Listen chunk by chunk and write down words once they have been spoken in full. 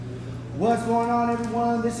What's going on,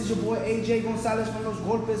 everyone? This is your boy AJ Gonzalez from Los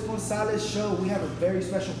Golpes Gonzalez Show. We have a very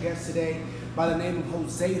special guest today by the name of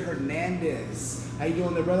Jose Hernandez. How you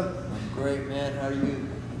doing there, brother? I'm great, man. How are you?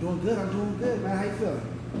 I'm doing good, man. How you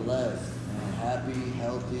feeling? Blessed, man. Happy,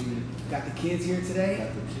 healthy. Got the kids here today?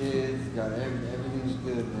 Got the kids. Got everything's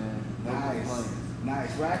good, man. No complaints.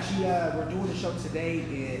 Nice. We're doing the show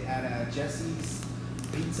today at Jesse's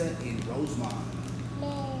Pizza in Rosemont.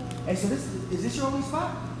 Hey, so is this your only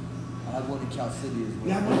spot? I have one in Cal City as well.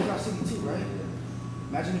 You have one in Cal City too, right?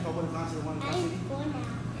 Imagine if I would have gone to the one in Cal City.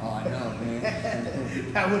 Oh, I know, man.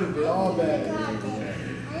 That would have been all bad.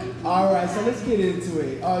 All right, so let's get into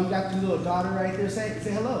it. Oh, you got your little daughter right there. Say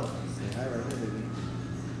hello. Say hi right here,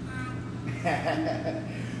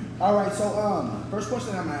 baby. All right, so first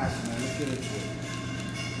question I'm gonna ask you, man. Let's get into it.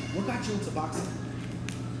 What got you into boxing?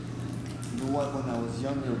 You know what? When I was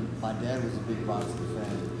younger, my dad was a big boxing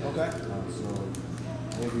fan. Okay. So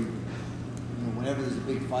whenever there's a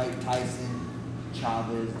big fight, Tyson,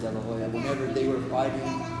 Chavez, De La Hoya, whenever they were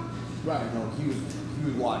fighting, right? He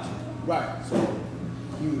would watch it. Right. So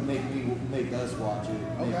he would make us watch it.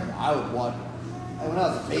 Okay. I would watch it. When I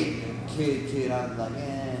was a baby, kid, I was like,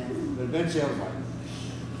 eh. But eventually I was like,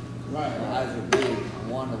 right. My eyes were big. I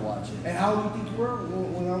wanted to watch it. And how old do you think you were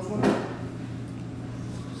when I was wondering?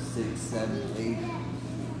 6, 7, 8.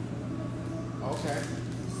 Okay.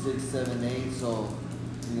 6, 7, 8. So,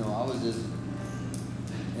 I was just,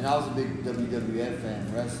 and I was a big WWF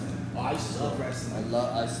fan, wrestling. Oh, I used to love wrestling.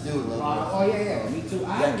 I still love wrestling. Oh yeah, me too. I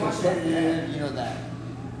that competitive,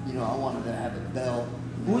 I wanted to have a belt.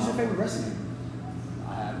 Who was your favorite wrestler? I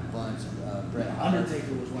have a bunch. Bret Hart.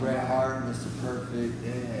 Undertaker was one. Bret Hart, Mr. Perfect.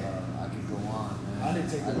 Yeah. I could go on, man.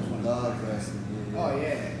 Undertaker was one. I love wrestling. Oh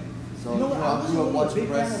yeah. So I grew up watching big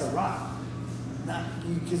fan of wrestling. The Rock.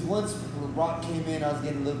 Because once The Rock came in, I was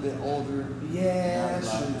getting a little bit older. Yeah, that's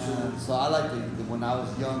true. So I liked it when I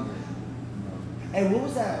was younger. Hey, what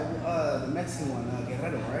was that? The Mexican one,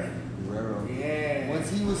 Guerrero, right? Guerrero. Yeah. Once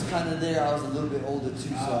he was kind of there, I was a little bit older too,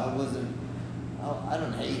 so I wasn't. I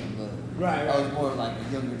don't hate him, but right. I was more like the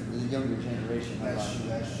younger generation. That's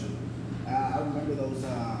true. I remember those.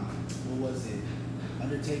 What was it?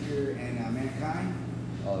 Undertaker and Mankind.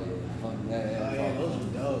 Oh yeah, fun. Yeah. Those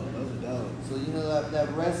were dope. So that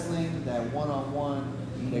wrestling, that one-on-one,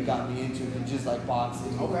 that got me into it, just like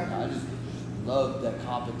boxing. Okay. I just loved that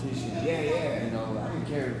competition. Yeah. I didn't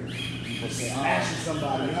care if people say smashing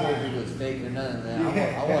somebody. I didn't care if it was fake or none of that.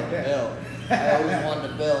 I want the belt. I always wanted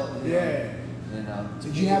the belt. Yeah.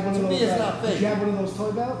 Did you have one of those? It's not fake. Did you have one of those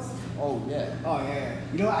toy belts? Oh yeah. Oh yeah.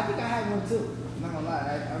 I think I had one too. I'm not gonna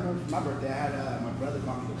lie. I remember for my birthday, I had my brother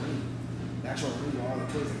bought me the ring. The actual ring with all the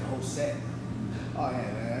toys, like the whole set. Oh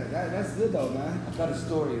yeah, man. That's good though, man. I've got a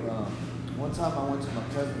story. One time I went to my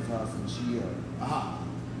cousin's house and she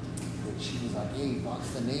was like, "Hey, box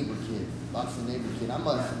the neighbor kid. I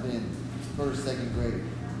must have been first, second grade."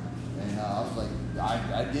 And I was like,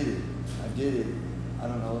 I did it. I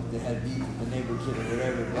don't know if they had beef with the neighbor kid or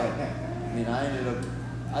whatever, but I ended up,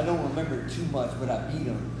 I don't remember too much, but I beat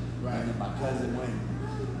him. Right. And then my cousin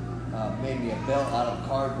made me a belt out of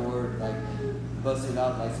cardboard, like busted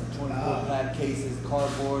out like some 24-pack cases,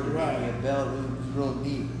 cardboard, and made me a belt. It was real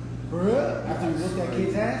neat. For real? After you whooped that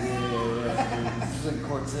kid's ass? Yeah. This was in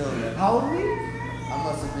Cortez. How old were you? I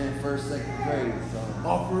must have been first, second grade. So.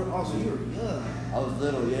 So you were young. I was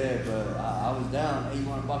little, but I was down. Hey, you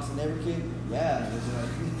want to box a neighbor kid? Yeah.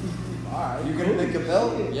 All right. You're gonna make a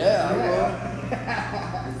belt? Yeah, I will.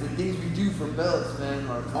 It's the things we do for belts, man.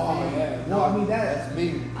 Yeah. No, that's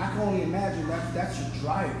me. I can only imagine that's your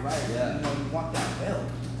drive, right? Yeah. You want that belt.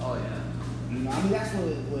 Oh yeah. That's what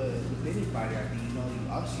with any fighter, I think. You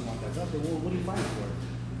obviously want that belt, but what are you fighting for?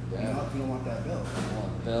 Yeah. If you don't want that belt. I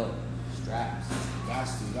want the belt. Straps. Got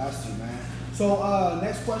to, man. So,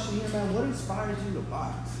 next question here, man. What inspires you to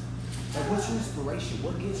box? Like, what's your inspiration?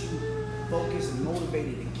 What gets you focused and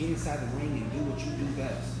motivated to get inside the ring and do what you do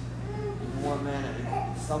best? You know what, man?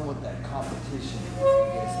 It's somewhat that competition.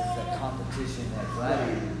 I guess it's that competition, that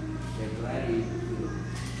gladiator feel.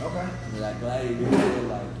 Okay. That gladiator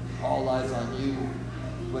feel, like all eyes on you,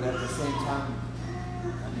 but at the same time,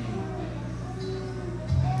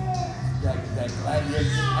 that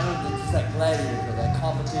gladiator, I don't think it's that gladiator, but that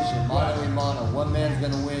competition, mano a mano. One man's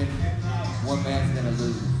gonna win, one man's gonna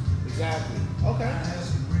lose. Exactly. Okay.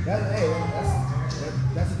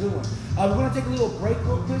 That's a good one. We're gonna take a little break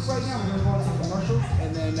real quick right now. We're gonna go on to commercials,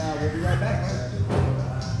 and then we'll be right back.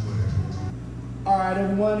 All right,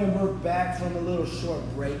 everyone, and we're back from a little short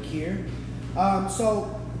break here.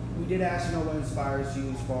 So we did ask, what inspires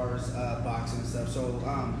you as far as boxing and stuff. So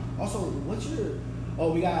also, what's your?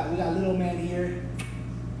 Oh, we got little man here.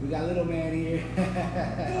 We got little man here.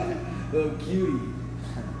 Little cutie.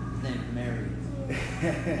 His name's Mary.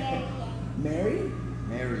 Mary?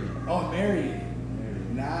 Mary. Oh, Mary. Mary.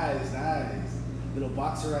 Nice, nice. Little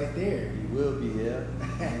boxer right there. He will be here.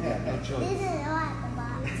 Ain't got no He choice. doesn't know how to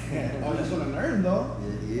box. Oh, he's gonna learn though.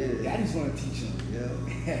 Yeah, he is. Daddy's gonna teach him.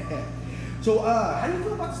 Yeah. So, how do you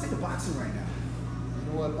feel about the state of boxing right now?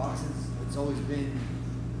 You know what? Boxing's, it's always been.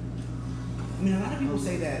 I mean, a lot of people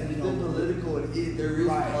say that, you It's know, been political. There is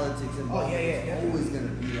Right. politics in Oh, boxing. yeah, It's definitely. always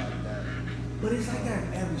gonna be like that. but it's like that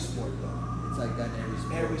in every sport though. It's like that in every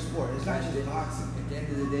sport. Every sport. It's not just boxing. At the end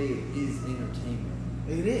of the day, it is entertainment.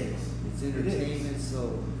 It is. It's It is. entertainment, so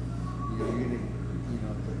you know you're gonna, you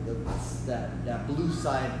know, that blue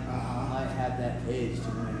side Uh-huh. might have that edge to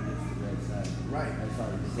win against the red side. Right. That's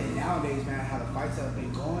how you say. And nowadays, man, how the fights have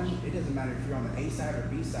been going, it doesn't matter if you're on the A side or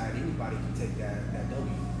B side, anybody can take that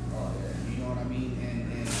W. Oh yeah. You know what I mean?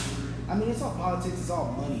 And I mean, it's all politics, it's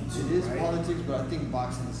all money too, It is right? politics, but I think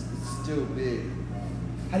boxing is still big.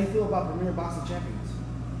 How do you feel about Premier Boxing Champions?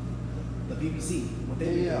 The BBC. What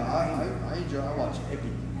they do? I enjoy. I watch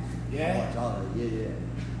everything. Yeah? I watch all that. Yeah, yeah.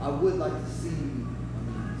 I would like to see, I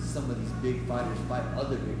mean, some of these big fighters fight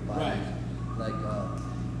other big fighters. Like,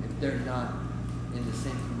 if they're not in the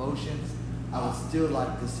same promotions, I would still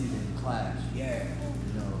like to see them clash. Yeah.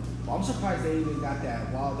 You know. Well, I'm surprised they even got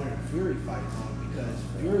that Wilder and Fury fight on because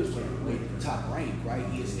Fury's with top rank, right?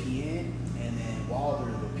 ESPN, and then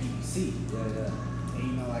Wilder with PBC. Yeah, yeah. And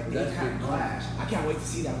you know, like they That's kind big of clash. I can't wait to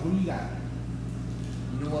see that. Who you got?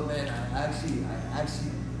 You know what, man? I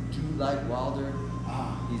actually do like Wilder.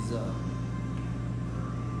 He's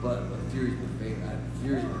but Fury's my favorite.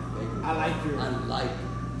 Fury's my favorite. I like Fury. I like.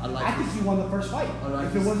 I think he won the first fight. I like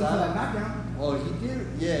If it his wasn't for style. that knockdown. Oh, he did.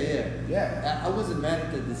 Yeah, yeah. Yeah. I wasn't mad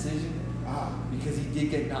at the decision because he did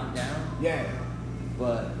get knocked down, Yeah.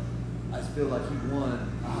 but I feel like he won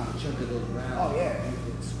a chunk of those rounds. Oh, yeah.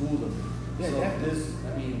 and schooled him. Yeah, so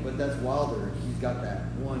definitely. but that's Wilder. He's got that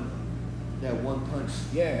one punch.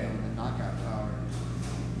 Yeah. You know, the knockout power.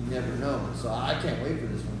 You never know. So I can't wait for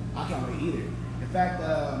this one. I can't wait either. In fact,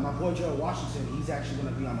 my boy Joe Washington, he's actually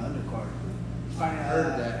going to be on the undercard. I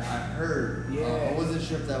heard that. I heard. Yeah. I wasn't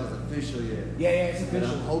sure if that was official yet. Yeah, it's But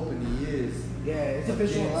official. I'm hoping he is. Yeah, it's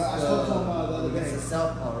official. I spoke to him the other Against day. the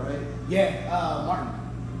Southpaw, right? Yeah,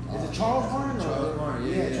 Martin. Is it Charles Martin? Or? Charles Martin,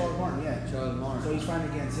 yeah. Charles Martin, yeah. Charles Martin. So he's fighting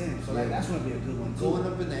against him. So Yeah. that's going to be a good one too. Going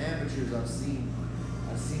up in the amateurs, I've seen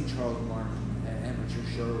Charles Martin at amateur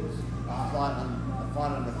shows. I fought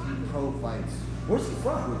on a few pro fights Where's he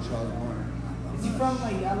from? with Charles Martin. Is he from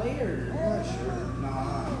like LA or? I'm not sure.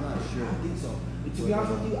 Nah, I'm not sure. I don't think so. But to be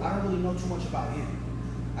honest with you, I don't really know too much about him.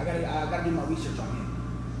 I gotta do my research on him.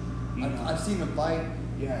 You know? I've seen him fight.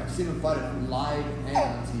 Yeah. I've seen him fight live and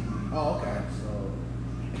on TV. Oh, okay. So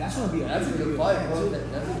And that's gonna be that's a good fight, bro.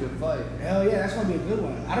 That's a good fight. Hell yeah, that's gonna be a good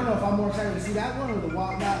one. I don't know if I'm more excited to see that one or the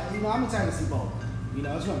Wild. You know, I'm excited to see both. You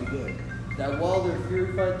know, it's gonna be good. That Wilder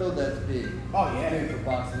Fury fight though, that's big. Oh yeah. Big for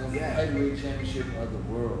boxing. That's Yeah. the heavyweight championship of the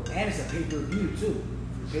world. And it's a pay-per-view too.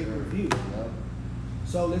 Pay-per-view. Yep.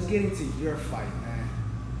 So let's get into your fight, man.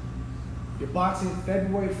 You're boxing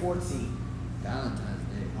February 14th Valentine's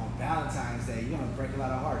Day. on Valentine's Day. You're gonna break a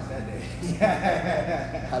lot of hearts that day.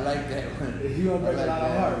 I like that one. You gonna break I a lot of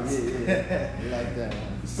that hearts. one. Yeah. I like that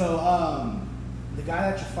one. So, the guy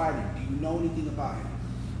that you're fighting, do you know anything about him?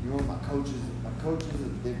 You know my coaches,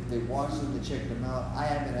 they watched them, they checked them out. I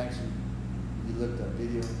haven't actually looked up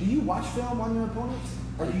video. Do you watch film on your opponents,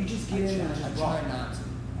 or do you just get in and I just try rock? not to.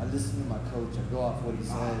 I listen to my coach. I go off what he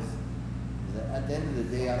says. At the end of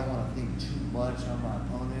the day, I don't want to think too much on my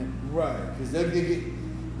opponent. Right. Because then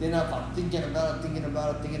if I'm thinking about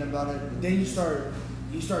it. Then you start.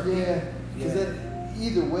 Yeah. Because Yeah. then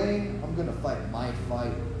either way, I'm gonna fight my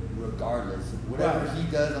fight regardless. Whatever Right. he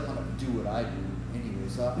does, I'm gonna do what I do anyway.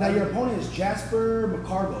 So Now your opponent is Jasper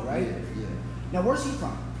McCargo, right? Yeah. Now where's he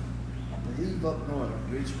from? I believe up north,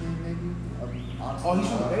 Richmond maybe. Oh, he's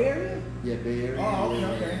from the Bay Area? Yeah, Bay Area. Oh, yeah,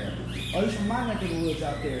 okay. yeah. Oh, he's from my neck of the woods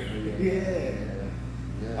out there.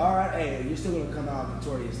 Yeah. All right, hey, you're still gonna come out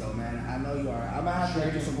victorious though, man. I know you are. I'm gonna have to do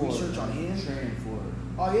Training some for it, research on man. him. Training for it.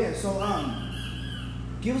 Oh yeah, so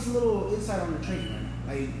give us a little insight on your training, man.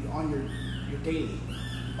 Like on your daily.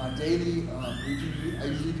 My daily, I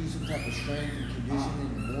usually do some type of strength and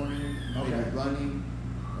conditioning in the morning, Okay. maybe running,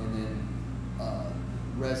 and then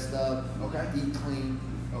rest up, Okay. eat clean,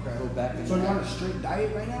 Okay. go back and So you're on a strict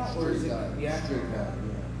diet right now, or is it? Yeah. Strict diet,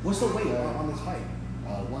 yeah. What's the weight Yeah. on this fight?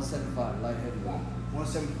 175, light heavyweight.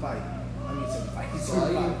 175. I mean 75. So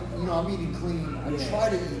I'm eating clean. I Yeah. try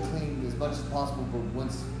to eat clean as much as possible, but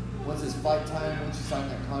once it's fight time, once you sign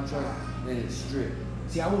that contract, then it's strict.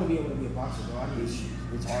 See, I wouldn't be able to be a boxer, though.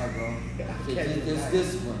 It's hard, bro. Okay. It's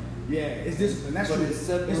discipline. Yeah, it's discipline. That's But true. it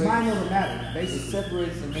separates- It's mind over matter, It basically.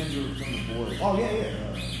 separates the men from the boys. Oh yeah,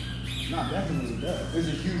 yeah. No, definitely it does. There's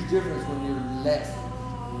a huge difference when you're less,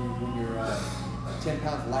 when you're 10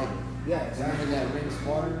 pounds lighter. Yeah, When exactly. you're in that ring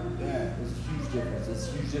sparring, Yeah. there's a huge difference. It's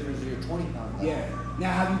a huge difference when you're 20 pounds lighter. Yeah.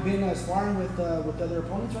 Now, have you been sparring with other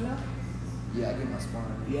opponents right now? Yeah, I get my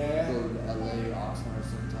sparring. Yeah. I go to LA, Oxnard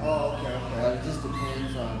sometimes. Oh, okay, okay. It just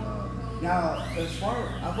depends on. Now, as far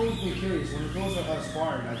I've always been curious when it goes to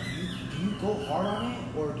sparring, like, do you go hard on it,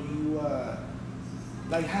 or do you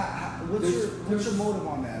like what's your motive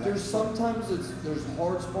on that? Like, There's sometimes there's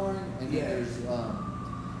hard sparring and Yeah. then there's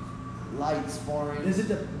light sparring. does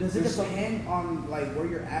it There's depend on like where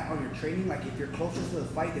you're at on your training? Like if you're closer to the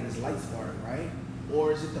fight, then it's light sparring, right?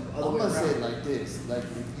 Or is it the other I'm way gonna around? say it like this: like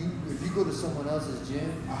if you go to someone else's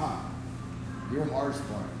gym, you're hard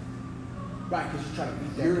sparring. Right, because you're trying to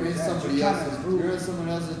beat that. You're in that. somebody You're trying to else's. improve. You're in someone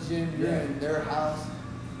else's gym. You're Yeah. in their house.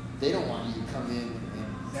 They don't want you to come in and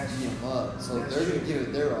That's beat them up. So that's they're true. gonna give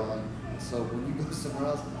it their all. So when you go somewhere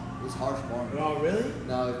else, it's hard sparring. Oh, really?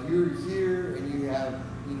 Now, if you're here and you have,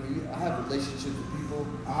 I have relationships with people.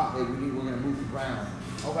 Hey, we're gonna move around.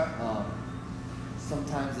 Okay.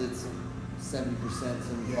 Sometimes it's 70%,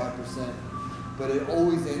 75%, but it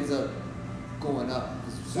always ends up going up.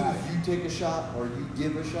 As soon as you take a shot or you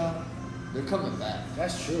give a shot, they're coming back.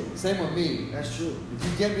 That's true. Same with me. That's true. If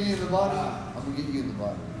you get me in the body, I'm gonna get you in the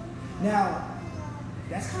body. Now,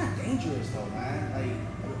 that's kind of dangerous, though, man. Like,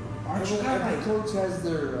 aren't you kind of Every like, coach has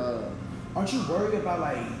their aren't you worried about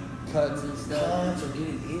like cuts and stuff. cuts or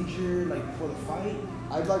getting injured like before the fight?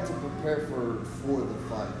 I'd like to prepare for the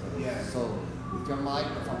fight. Though. Yeah. So if I'm light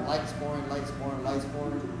sparring,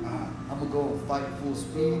 I'm gonna go and fight full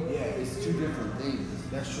speed. Yeah. It's two different things.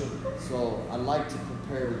 That's true. So I like to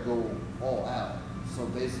prepare to go all out. So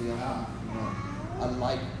basically, I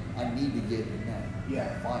need to get in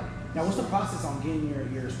that fight. Now, what's the process on getting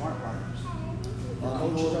your sparring partners? The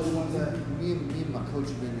coaches are the ones that. Me and my coach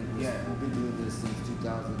have been in this, Yeah. we've been doing this since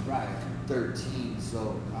 2013.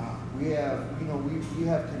 So we have we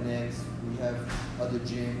have connects, we have other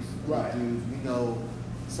gyms, Right. dudes. We know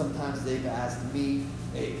sometimes they've asked me,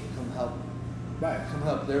 hey, come help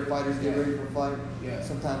their fighters get ready for a fight. Yeah.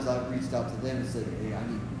 Sometimes I've reached out to them and said, hey, I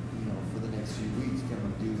need, for the next few weeks, can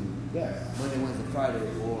we do Monday, Wednesday, Friday,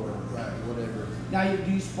 or whatever. Now,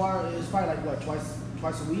 do you spar? It's probably like what,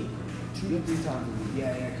 twice a week? 2 to 3 times a week.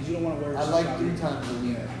 Yeah, because you don't want to wear. I like 3 times a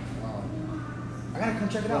week. I gotta come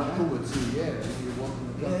check it out. I'm cool with 2, yeah. You're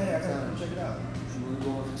welcome to come. Yeah, I gotta come check it out.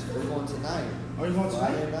 We're going tonight. Are you going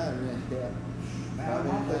tonight? Friday night, yeah. Man, I'm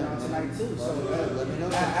off there on tonight too. So let me know.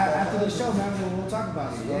 after the show, man, we'll talk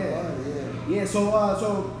about it. Yeah.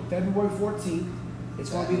 So February 14th, it's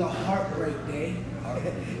gonna be the Heartbreak Day.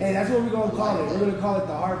 Hey, that's what we're gonna call it. We're gonna call it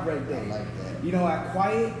the Heartbreak Day. I like that. At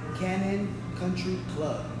Quiet Canyon Country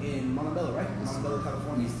Club in Montebello, right? Montebello,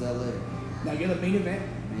 California. East LA. Now you're the main event.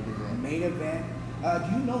 Main event.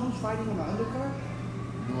 Do you know who's fighting on the undercard?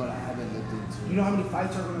 You know what? I haven't looked into. You know how many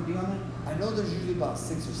fights are gonna be on there? I know there's usually about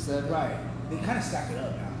 6 or 7. Right. They kind of stack it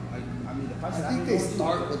up now. The fights. I think they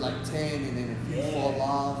start with like 10, and then if you fall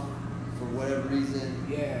off for whatever reason.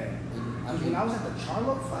 Yeah. When I was at the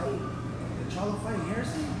Charlo fight in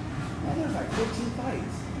Harrison, man, there was like 15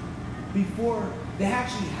 fights. Before they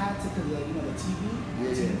actually had to, because the TV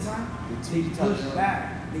time, they pushed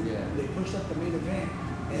back. They pushed up the main event,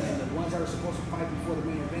 and then the ones that were supposed to fight before the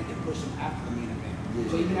main event, they pushed them after the main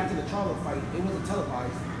event. So even after the Charlo fight, it wasn't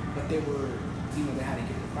televised, but they were, they had to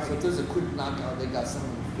get the fight. So if there's a quick knockout, they got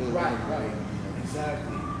someone to fill Right. in.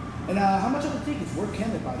 Exactly. And how much are the tickets? Where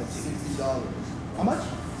can they buy the tickets? $60. How much?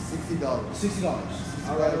 $60. $60.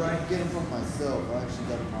 All right. I get them from myself. I actually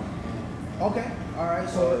got them on hand. Okay. All right.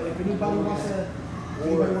 So if anybody wants to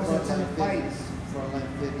attend a fight, Frontline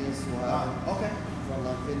Fitness will have okay.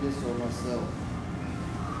 Frontline Fitness or myself.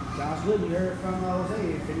 Sounds good. You heard it from Jose.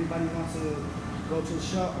 If anybody wants to go to the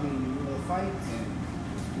show, the fight, and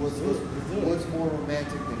what's more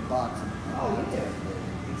romantic than boxing? Oh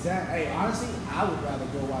yeah. Exactly. Hey, honestly, I would rather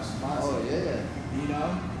go watch the boxing. Oh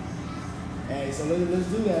yeah. Hey, so let's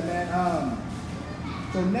do that, man.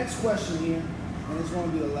 So next question here, and it's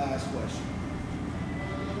going to be the last question.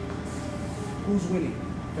 Who's winning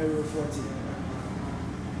February 14th?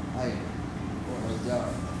 I am. No doubt.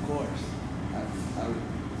 Of course. I would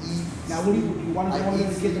eat. Now, what do you want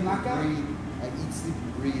to get the knockout? I eat, sleep,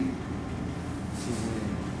 and breathe to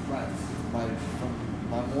win. Right. From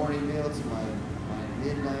my morning meal to my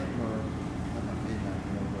midnight, or not my midnight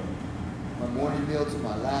meal, but my morning meal to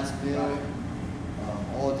my last meal. Right.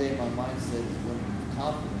 All day, my mindset is going to be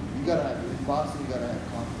confident. In boxing, you gotta have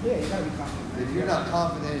confidence. Yeah, you gotta be confident. Man. If you're not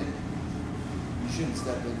confident, you shouldn't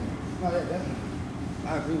step in there. No, yeah, definitely.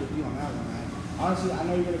 I agree with you on that one, man. Honestly, I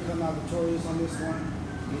know you're gonna come out victorious on this one.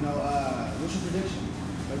 You know, what's your prediction?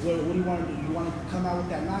 Like, what do you want to do? You want to come out with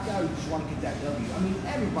that knockout, or you just want to get that W? I mean,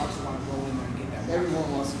 every boxer want to go in there and get that. Everyone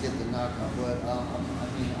wants to get the knockout, but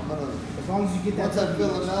I'm gonna. As long as you get that. Once I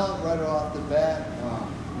fill him out right off the bat,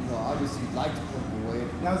 you know, obviously you'd like to put him away.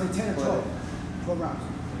 Now is it 10 or 12? 12 rounds.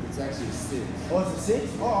 It's actually 6. Oh, it's a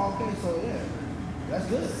 6? Oh, okay. So yeah, that's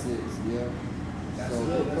good. 6, yeah. That's so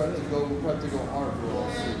good. we'll prep to go hard for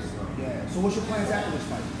all 6. So. Yeah. So what's your plans after this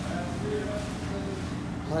fight?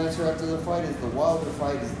 Plans for after the fight is the Wilder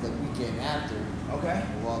fight is the weekend after. Okay.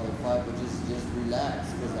 The Wilder fight, but just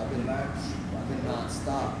relax because I've been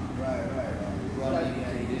nonstop. Right. Running,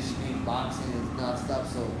 conditioning, boxing is nonstop.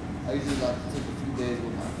 So I usually like to take a few days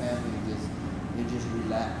with my family and just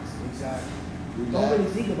relax. Exactly. Relax. Don't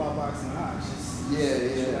really think about boxing, huh? It's just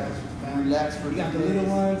relax for you got the days. little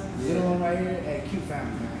ones, Yeah. little one right here. Hey, cute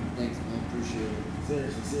family, man. Thanks, man. Appreciate it.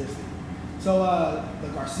 Seriously. So the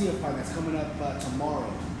Garcia fight that's coming up tomorrow.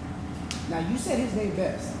 Now you said his name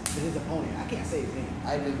best to his opponent. I can't say his name.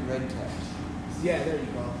 Ivan Redcash. Yeah, there you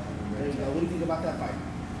go. There you go. What do you think about that fight?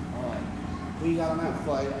 Who you got on that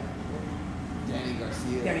fight? Danny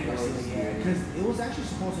Garcia. Danny Garcia, yeah. Because it was actually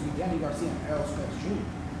supposed to be Danny Garcia and Errol Spence Jr.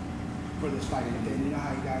 for this fight, and then you know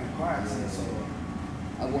how he got in a car accident. So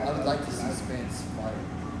I would like to see Spence fight.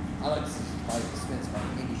 I like to see Spence fight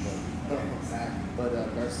anybody. Yeah, exactly. But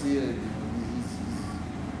Garcia, you know,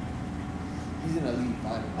 he's an elite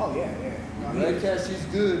fighter. Oh yeah. No, Redcash, he's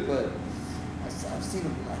good, but I've seen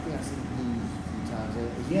him. I think I've seen him lose a few times.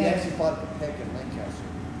 He actually fought at Peck and Lancaster.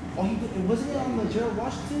 Oh, he did. Wasn't it on the Gerald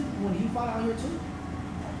Washington when he fought out here too?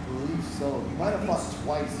 I believe so. He might have fought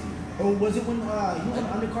twice here. Or was it when he was on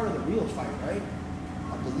the undercard of the Rios fight, right?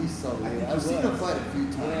 I believe so. I think I've he seen was. him fight a few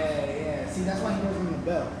times. Yeah. See, that's why he doesn't ring the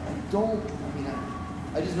bell.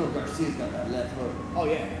 I just know Garcia's got that left hook. Oh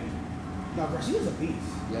yeah. No, Garcia's a beast.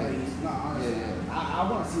 Yeah. No, honestly. Yeah.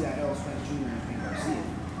 I want to see that Errol Spence Jr. and Garcia.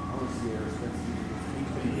 I want to see Errol Spence.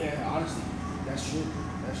 Yeah, honestly, that's true.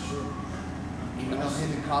 Even though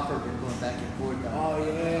him and Copper have been going back and forth on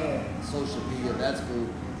social media, that's cool.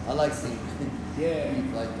 I like seeing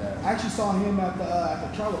beef like that. I actually saw him at the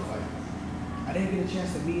Charlo fight. I didn't get a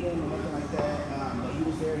chance to meet him or nothing like that, but he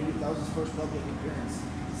was there. That was his first public appearance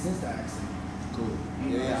since the accident. Cool.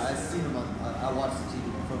 Yeah, I seen him. I watched the TV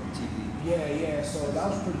from the TV. Yeah. So that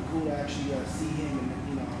was pretty cool to actually see him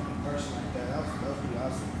in person like that. That was pretty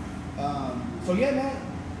awesome. So yeah, man.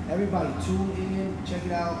 Everybody tune in, check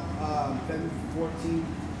it out. February 14th,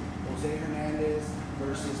 Jose Hernandez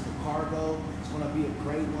versus Ricardo. It's going to be a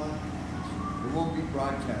great one. It won't be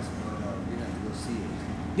broadcast, but we're going to go see it.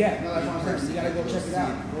 Yeah, no, that's what I'm saying. You got to go check it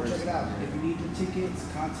out. Go check it out. Yeah. If you need your tickets,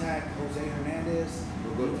 contact Jose Hernandez.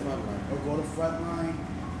 We'll go to Frontline. Or go to Frontline,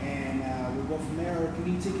 and we'll go from there. Or if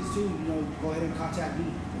you need tickets too, go ahead and contact me.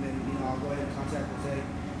 And then, I'll go ahead and contact Jose,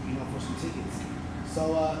 for some tickets.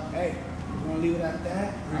 So, hey. We're going to leave it at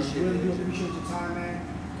that. I really do appreciate your time, man.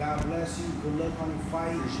 God bless you. Good luck on your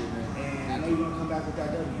fight. Appreciate it, man. And I know you're going to come back with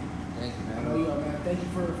that W. Thank you, man. I know you are, man. Thank you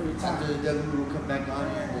for your time. After the W, we'll come back on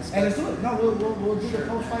here and discuss. Hey, let's do it. No, we'll do the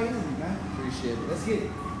post-fight interview, man. Appreciate it. Let's get it.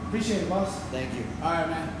 Appreciate it, boss. Thank you. All right,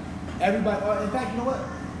 man. Everybody, in fact, you know what?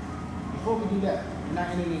 Before we do that, we're not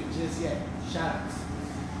ending it just yet. Shout-outs.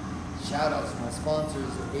 Shout-outs to my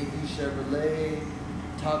sponsors, AB Chevrolet,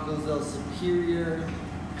 Tacos El Superior,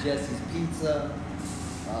 Jesse's Pizza,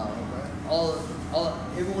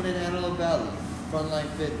 everyone in Antelope Valley, Frontline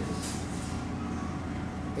Fitness,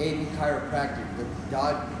 AB Chiropractic,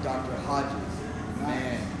 Dr. Hodges,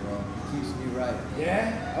 man, bro, he keeps me right.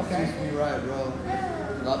 Yeah? Okay. Keeps me right, bro.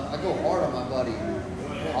 I go hard on my body.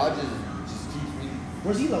 Hodges just keeps me.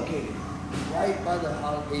 Where's he located? Right by the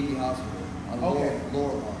AB Hospital on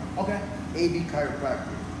Laurel Park. Okay. AB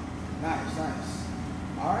Chiropractic. Nice.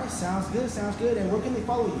 All right, sounds good. And where can they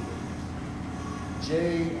follow you?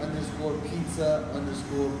 J_pizza_BOY.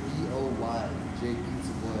 J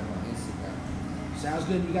Pizza Boy on my Instagram. Sounds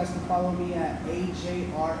good. You guys can follow me at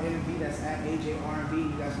AJRMV. That's at AJRMV.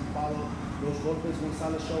 You guys can follow Los Golpes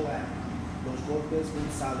Gonzalez Show at Los Golpes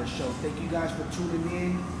Gonzalez Show. Thank you guys for tuning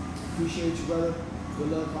in. Appreciate you, brother.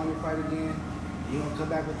 Good luck on your fight again. You're going to come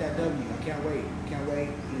back with that W. I can't wait.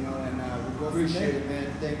 And we'll go Appreciate from there.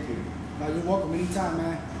 it, man. Thank you. No, you're welcome anytime,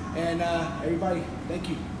 man. And everybody, thank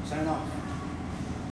you. Signing off.